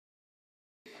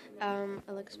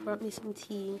Alex brought me some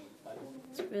tea.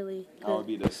 It's really good. I'll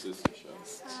be the sister show.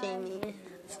 This is Jamie.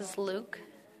 This is Luke.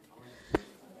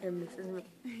 And this is me,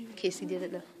 in case you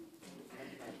didn't know.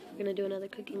 We're gonna do another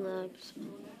cooking lab, so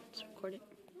let's record it.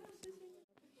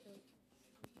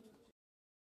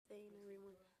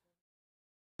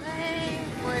 Hey,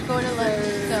 we're going to lunch,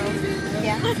 so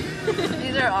yeah.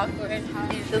 These are awkward.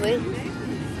 Usually,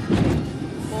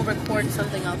 We'll record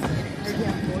something else later.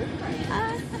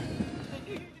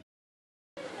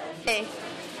 hey,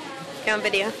 you're on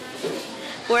video.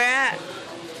 We're at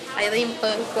Eileen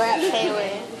Post. We're at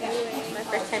Payway. It's my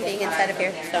first time being inside of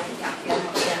here, so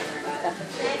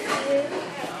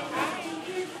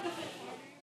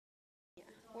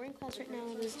we're in class right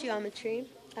now. This is geometry.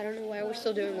 I don't know why we're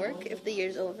still doing work if the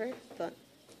year's over, but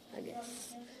I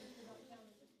guess.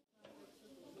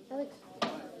 Alex,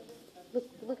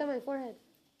 look at my forehead.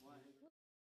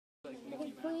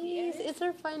 Please, it's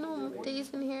our final days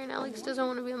in here, and Alex doesn't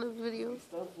want to be on the video.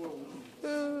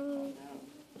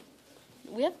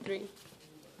 We have three.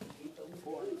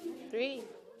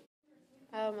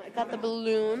 I got the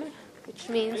balloon, which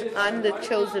means I'm the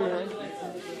chosen one.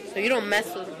 So you don't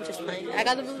mess with me, just fine. I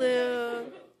got the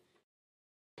balloon.